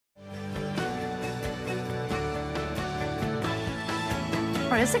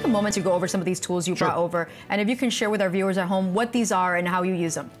All right, let's take a moment to go over some of these tools you brought over, and if you can share with our viewers at home what these are and how you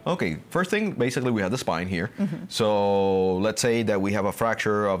use them. Okay, first thing, basically we have the spine here. So let's say that we have a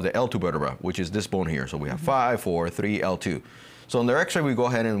fracture of the L2 vertebra, which is this bone here. So we have 5, 4, 3, L2. So on the X-ray, we go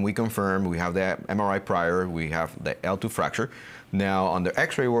ahead and we confirm, we have the MRI prior, we have the L2 fracture. Now on the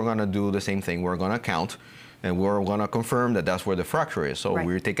X-ray, we're gonna do the same thing. We're gonna count, and we're gonna confirm that that's where the fracture is. So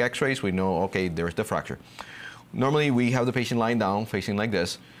we take X-rays, we know, okay, there's the fracture. Normally, we have the patient lying down, facing like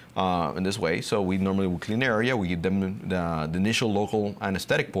this, in this way. So we normally will clean the area, we give them the initial local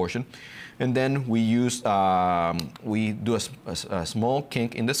anesthetic portion, and then we use, we do a small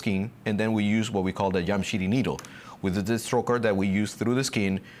kink in the skin, and then we use what we call the Yamashita needle, with the stroker that we use through the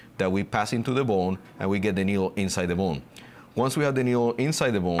skin, that we pass into the bone, and we get the needle inside the bone. Once we have the needle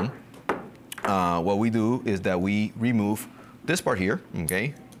inside the bone, what we do is that we remove this part here,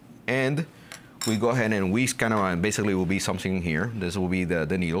 okay, and we go ahead and we kind of, basically will be something here. This will be the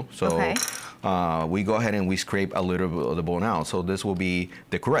needle. So we go ahead and we scrape a little bit of the bone out. So this will be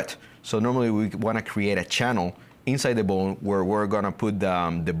the curette. So normally we want to create a channel inside the bone where we're going to put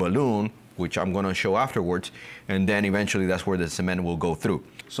the balloon, which I'm going to show afterwards, and then eventually that's where the cement will go through.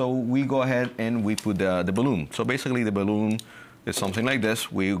 So we go ahead and we put the balloon. So basically the balloon is something like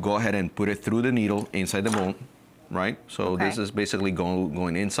this. We go ahead and put it through the needle inside the bone, right? So this is basically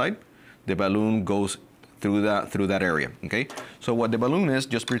going inside. The balloon goes through that area, okay? So what the balloon is,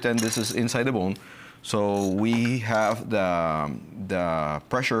 just pretend this is inside the bone. So we have the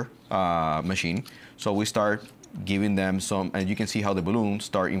pressure machine. So we start giving them some, and you can see how the balloons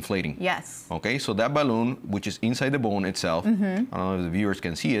start inflating. Yes. Okay, so that balloon, which is inside the bone itself, I don't know if the viewers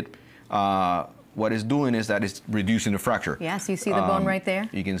can see it, what it's doing is that it's reducing the fracture. Yes, you see the bone right there?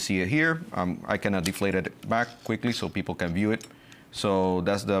 You can see it here. I cannot deflate it back quickly so people can view it. So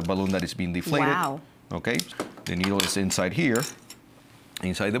that's the balloon that is being deflated. Wow. Okay, the needle is inside here,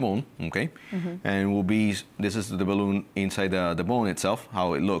 inside the bone, okay? And will be, this is the balloon inside the bone itself,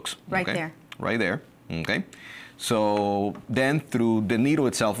 how it looks. Right there. Right there, okay? So then through the needle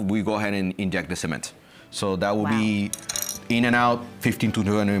itself, we go ahead and inject the cement. So that will be in and out, 15 to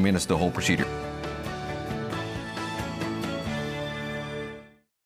 20 minutes, the whole procedure.